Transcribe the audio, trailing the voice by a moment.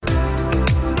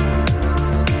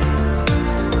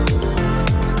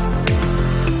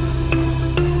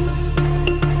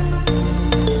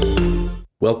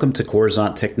Welcome to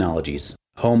Coruzant Technologies,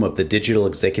 home of the Digital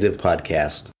Executive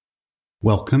Podcast.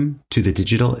 Welcome to the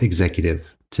Digital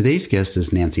Executive. Today's guest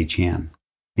is Nancy Chan.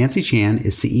 Nancy Chan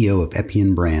is CEO of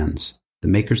Epion Brands, the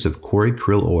makers of Cory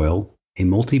krill oil, a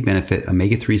multi-benefit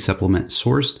omega-3 supplement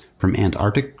sourced from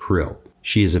Antarctic krill.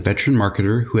 She is a veteran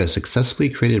marketer who has successfully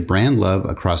created brand love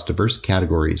across diverse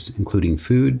categories, including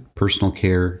food, personal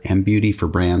care, and beauty for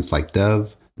brands like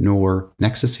Dove, Knorr,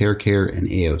 Nexus Hair Care, and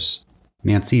Eos.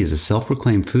 Nancy is a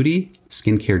self-proclaimed foodie,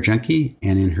 skincare junkie,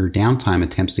 and in her downtime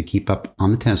attempts to keep up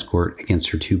on the tennis court against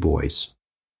her two boys.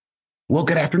 Well,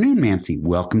 good afternoon, Nancy.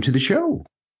 Welcome to the show.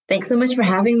 Thanks so much for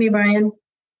having me, Brian.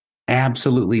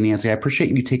 Absolutely, Nancy. I appreciate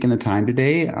you taking the time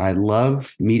today. I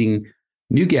love meeting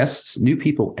new guests, new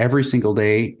people every single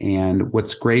day. And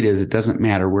what's great is it doesn't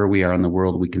matter where we are in the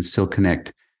world, we can still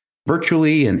connect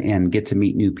virtually and get to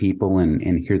meet new people and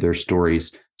hear their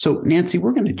stories. So, Nancy,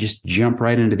 we're going to just jump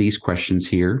right into these questions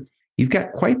here. You've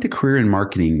got quite the career in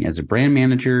marketing as a brand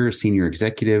manager, senior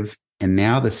executive, and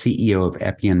now the CEO of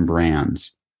Epion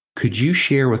Brands. Could you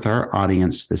share with our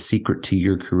audience the secret to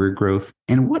your career growth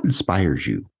and what inspires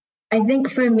you? I think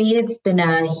for me, it's been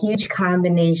a huge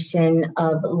combination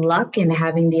of luck and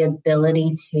having the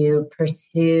ability to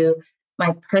pursue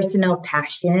my personal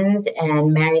passions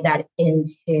and marry that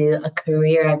into a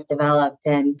career I've developed.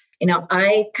 And,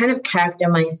 I kind of character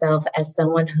myself as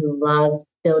someone who loves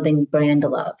building brand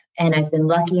love. And I've been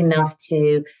lucky enough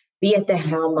to be at the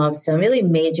helm of some really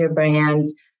major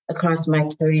brands across my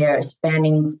career,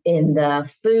 spanning in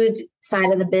the food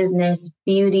side of the business,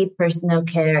 beauty, personal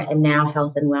care, and now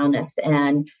health and wellness.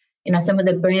 And some of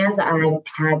the brands I've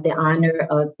had the honor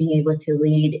of being able to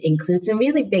lead include some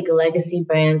really big legacy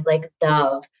brands like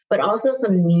Dove, but also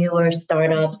some newer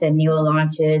startups and newer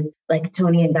launches like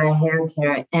Tony and Di Hair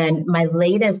Care. And my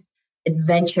latest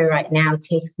adventure right now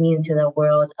takes me into the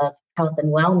world of health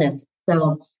and wellness.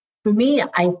 So for me,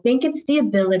 I think it's the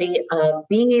ability of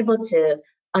being able to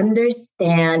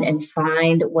understand and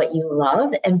find what you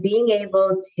love and being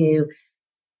able to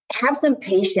have some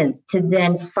patience to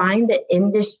then find the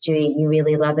industry you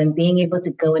really love and being able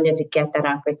to go in there to get that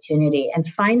opportunity and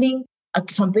finding a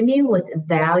company with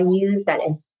values that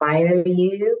inspire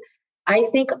you. I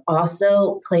think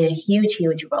also play a huge,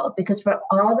 huge role because for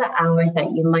all the hours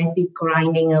that you might be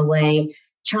grinding away,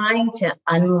 trying to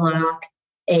unlock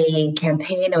a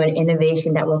campaign or an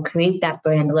innovation that will create that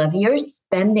brand love, you're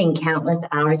spending countless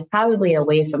hours probably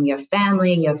away from your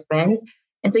family, your friends.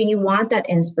 And so you want that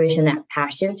inspiration, that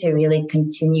passion to really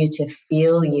continue to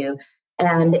fuel you.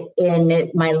 And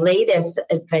in my latest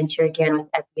adventure, again, with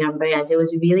Epion Brands, it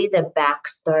was really the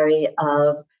backstory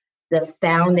of the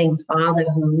founding father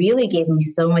who really gave me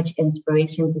so much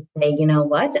inspiration to say, you know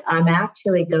what, I'm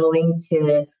actually going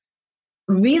to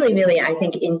really, I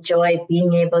think, enjoy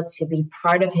being able to be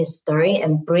part of his story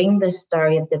and bring the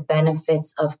story of the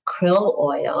benefits of krill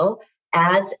oil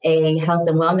as a health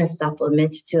and wellness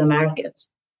supplement to Americans.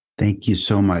 Thank you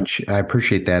so much. I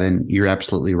appreciate that. And you're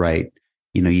absolutely right.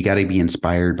 You got to be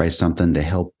inspired by something to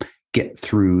help get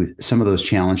through some of those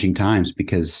challenging times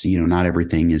because, not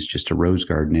everything is just a rose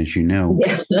garden, as you know.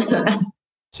 Yeah.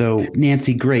 So,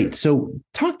 Nancy, great. So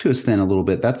talk to us then a little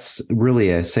bit. That's really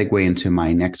a segue into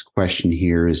my next question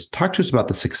here is talk to us about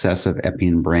the success of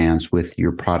Epion Brands with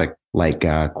your product like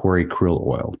Cory krill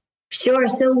oil. Sure.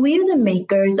 So we're the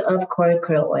makers of Cory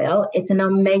krill oil. It's an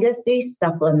omega-3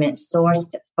 supplement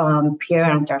sourced from pure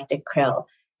Antarctic krill.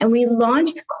 And we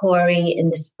launched Cory in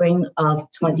the spring of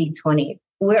 2020.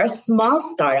 We're a small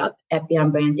startup,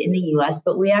 Epion Brands, in the US,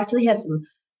 but we actually have some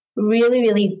really,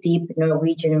 really deep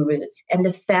Norwegian roots. And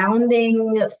the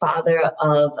founding father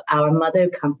of our mother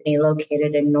company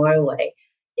located in Norway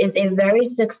is a very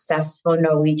successful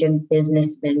Norwegian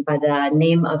businessman by the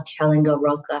name of Kjell Inge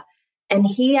Roka. And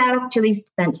he actually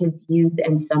spent his youth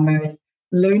and summers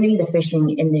learning the fishing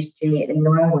industry in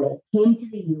Norway, came to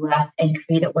the U.S. and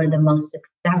created one of the most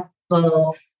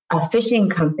successful fishing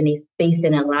companies based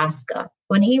in Alaska.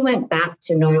 When he went back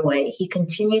to Norway, he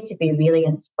continued to be really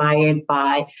inspired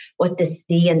by what the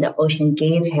sea and the ocean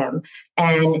gave him.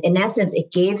 And in essence,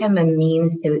 it gave him a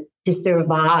means to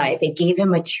survive. It gave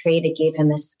him a trade, it gave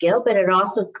him a skill, but it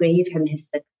also gave him his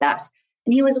success.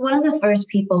 And he was one of the first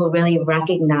people who really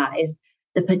recognized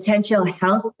the potential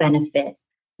health benefits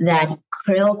that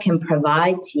krill can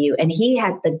provide to you. And he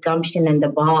had the gumption and the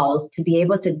balls to be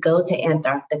able to go to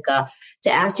Antarctica,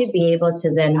 to actually be able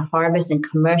to then harvest and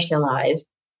commercialize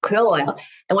krill oil.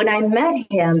 And when I met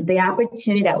him, the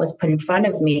opportunity that was put in front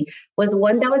of me was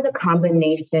one that was a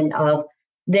combination of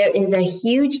there is a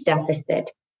huge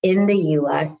deficit in the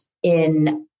US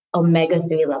in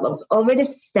omega-3 levels. Over to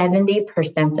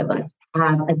 70% of us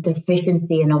have a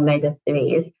deficiency in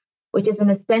omega-3s, which is an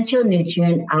essential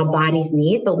nutrient our bodies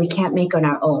need, but we can't make on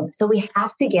our own. So we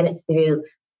have to get it through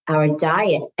our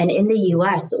diet. And in the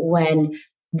US, when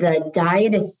the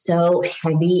diet is so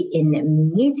heavy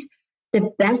in meat, the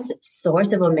best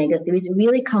source of omega-3s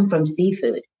really come from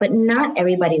seafood. But not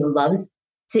everybody loves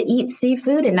to eat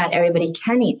seafood, and not everybody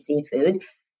can eat seafood.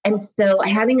 And so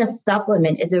having a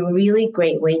supplement is a really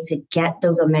great way to get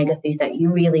those omega-3s that you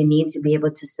really need to be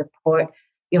able to support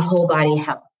your whole body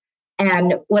health.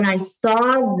 And when I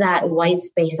saw that white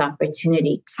space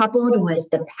opportunity coupled with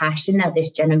the passion that this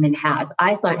gentleman has,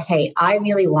 I thought, hey, I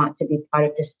really want to be part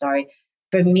of this story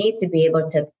for me to be able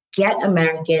to get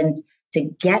Americans to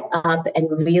get up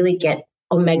and really get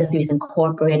omega-3s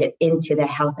incorporated into their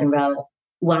health and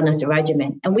wellness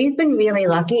regimen. And we've been really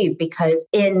lucky because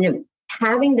in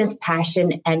having this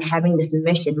passion and having this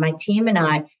mission, my team and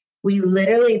I, we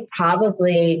literally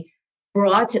probably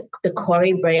brought the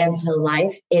Corey brand to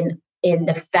life in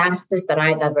the fastest that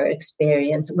I've ever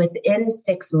experienced. Within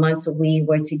 6 months, we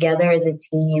were together as a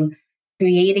team,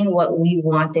 creating what we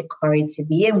wanted Corey to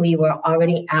be. And we were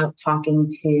already out talking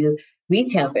to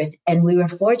retailers. And we were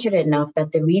fortunate enough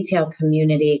that the retail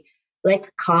community, like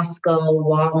Costco,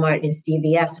 Walmart, and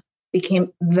CVS,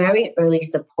 became very early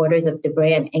supporters of the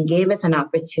brand and gave us an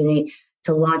opportunity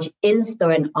to launch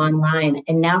in-store and online.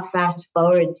 And now fast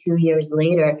forward 2 years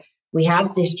later, we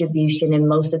have distribution in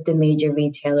most of the major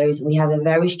retailers. We have a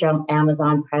very strong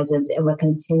Amazon presence, and we're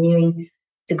continuing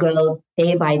to grow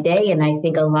day by day. And I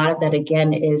think a lot of that,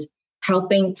 again, is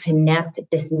helping connect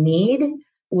this need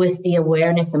with the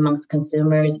awareness amongst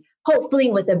consumers, hopefully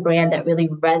with a brand that really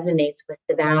resonates with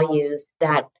the values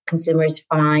that consumers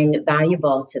find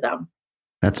valuable to them.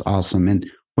 That's awesome. And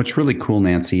what's really cool,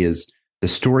 Nancy, is the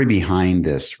story behind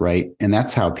this, right? And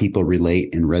that's how people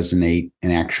relate and resonate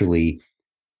and actually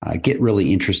get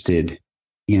really interested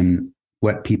in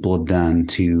what people have done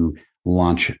to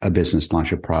launch a business,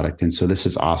 launch a product. And so this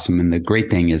is awesome. And the great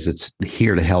thing is it's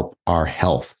here to help our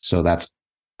health. So that's,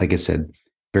 like I said,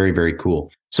 very, very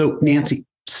cool. So Nancy,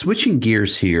 switching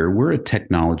gears here, we're a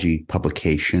technology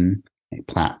publication, a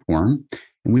platform,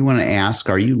 and we want to ask,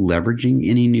 are you leveraging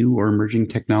any new or emerging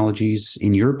technologies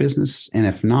in your business? And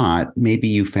if not, maybe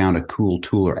you found a cool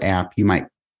tool or app you might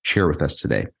share with us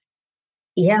today.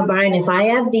 Yeah, Brian, if I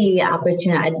have the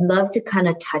opportunity, I'd love to kind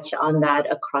of touch on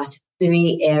that across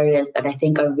 3 areas that I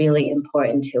think are really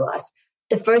important to us.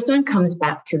 The first one comes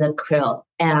back to the krill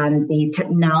and the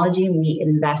technology we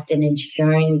invest in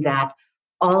ensuring that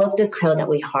all of the krill that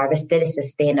we harvested is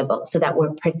sustainable, so that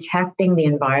we're protecting the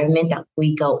environment that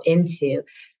we go into,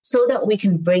 so that we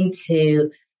can bring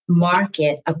to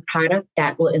market a product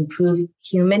that will improve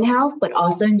human health, but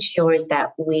also ensures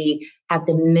that we have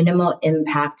the minimal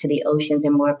impact to the oceans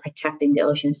and we're protecting the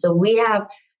oceans. So we have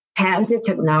patented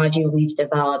technology we've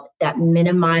developed that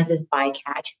minimizes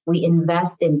bycatch. We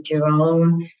invest in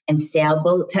drone and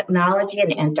sailboat technology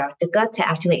in Antarctica to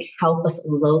actually help us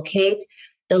locate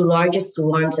the largest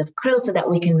swarms of krill so that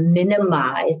we can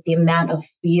minimize the amount of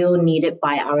fuel needed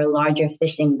by our larger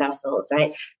fishing vessels,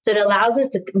 right? So it allows us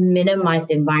to minimize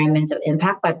the environmental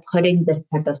impact by putting this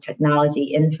type of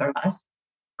technology in for us.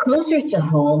 Closer to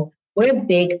home, we're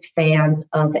big fans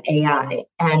of AI.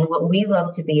 And what we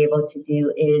love to be able to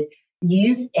do is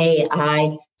use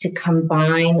AI to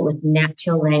combine with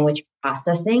natural language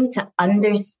processing to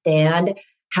understand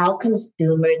how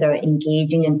consumers are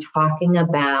engaging and talking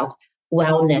about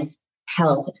wellness,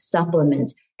 health,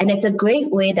 supplements. And it's a great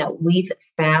way that we've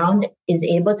found is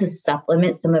able to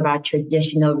supplement some of our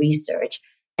traditional research.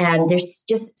 And there's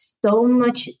just so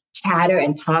much chatter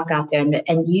and talk out there,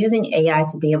 and using AI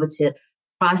to be able to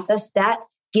process that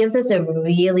gives us a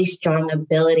really strong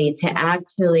ability to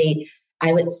actually,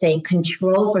 I would say,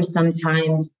 control for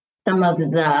sometimes some of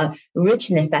the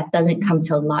richness that doesn't come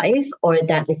to life or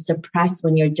that is suppressed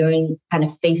when you're doing kind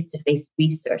of face-to-face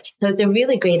research. So it's a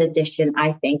really great addition,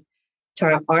 I think, to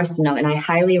our arsenal, and I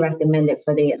highly recommend it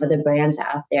for the other brands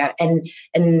out there. And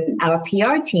our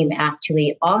PR team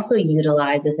actually also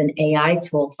utilizes an AI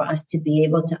tool for us to be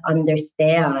able to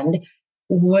understand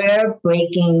where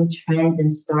breaking trends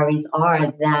and stories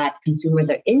are that consumers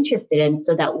are interested in,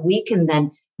 so that we can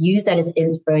then use that as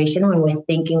inspiration when we're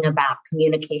thinking about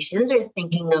communications or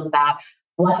thinking about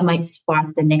what might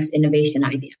spark the next innovation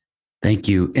idea. Thank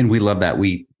you. And we love that.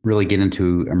 We really get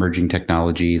into emerging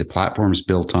technology. The platform's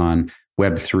built on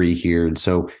Web3 here. And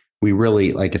so we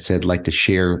really, like I said, like to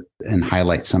share and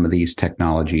highlight some of these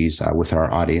technologies with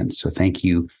our audience. So thank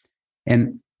you.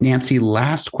 And Nancy,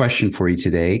 last question for you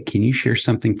today. Can you share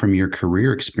something from your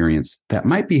career experience that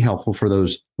might be helpful for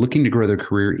those looking to grow their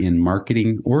career in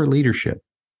marketing or leadership?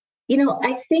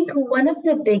 I think one of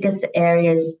the biggest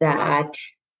areas that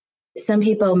some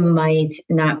people might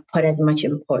not put as much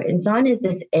importance on is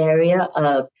this area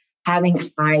of having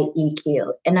high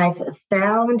EQ. And I've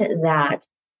found that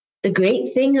the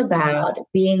great thing about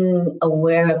being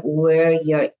aware of where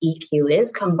your EQ is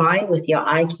combined with your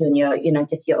IQ and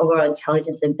just your overall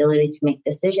intelligence and ability to make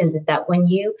decisions is that when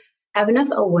you have enough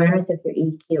awareness of your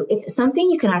EQ, it's something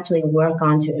you can actually work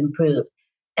on to improve.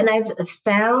 And I've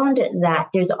found that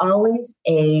there's always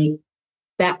a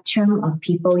spectrum of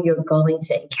people you're going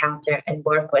to encounter and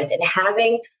work with. And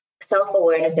having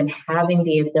self-awareness and having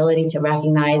the ability to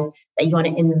recognize that you want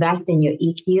to invest in your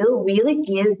EQ really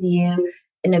gives you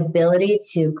an ability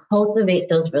to cultivate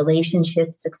those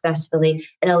relationships successfully.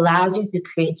 It allows you to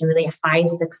create some really high,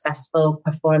 successful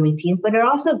performing teams, but it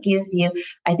also gives you,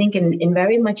 I think, in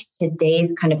very much today's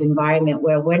kind of environment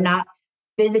where we're not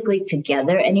physically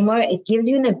together anymore, it gives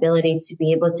you an ability to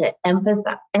be able to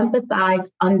empathize,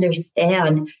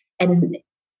 understand, and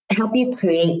help you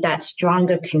create that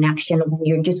stronger connection when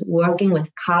you're just working with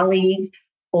colleagues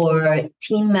or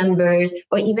team members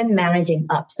or even managing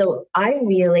up. So I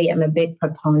really am a big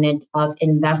proponent of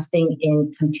investing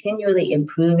in continually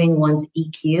improving one's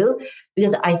EQ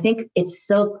because I think it's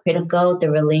so critical,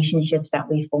 the relationships that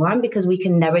we form, because we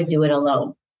can never do it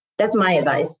alone. That's my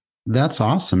advice. That's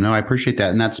awesome. No, I appreciate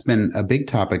that. And that's been a big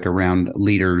topic around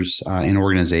leaders in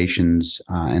organizations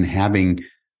and having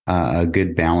a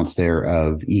good balance there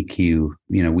of EQ.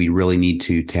 We really need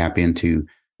to tap into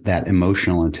that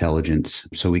emotional intelligence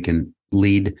so we can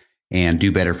lead and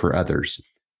do better for others.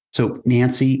 So,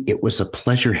 Nancy, it was a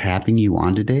pleasure having you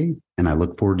on today, and I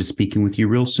look forward to speaking with you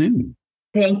real soon.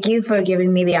 Thank you for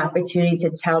giving me the opportunity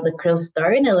to tell the Krill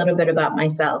story and a little bit about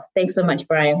myself. Thanks so much,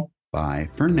 Brian. Bye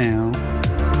for now.